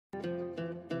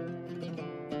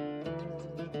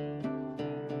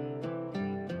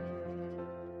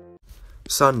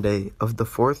Sunday of the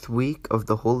 4th week of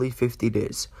the Holy 50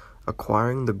 Days,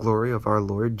 acquiring the glory of our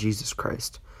Lord Jesus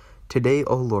Christ. Today,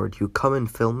 O Lord, you come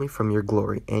and fill me from your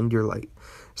glory and your light.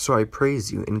 So I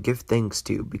praise you and give thanks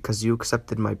to you because you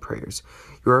accepted my prayers.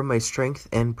 You are my strength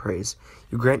and praise.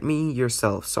 You grant me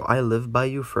yourself, so I live by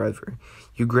you forever.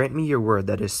 You grant me your word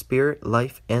that is spirit,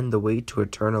 life, and the way to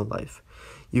eternal life.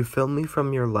 You fill me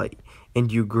from your light, and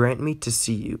you grant me to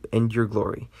see you and your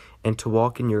glory, and to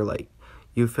walk in your light.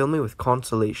 You fill me with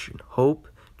consolation, hope,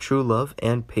 true love,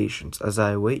 and patience as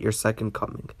I await your second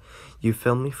coming. You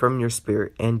fill me from your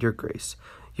spirit and your grace.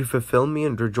 You fulfill me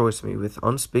and rejoice me with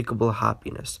unspeakable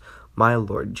happiness. My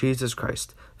Lord Jesus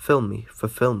Christ, fill me,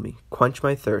 fulfill me, quench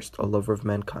my thirst, O lover of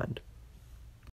mankind.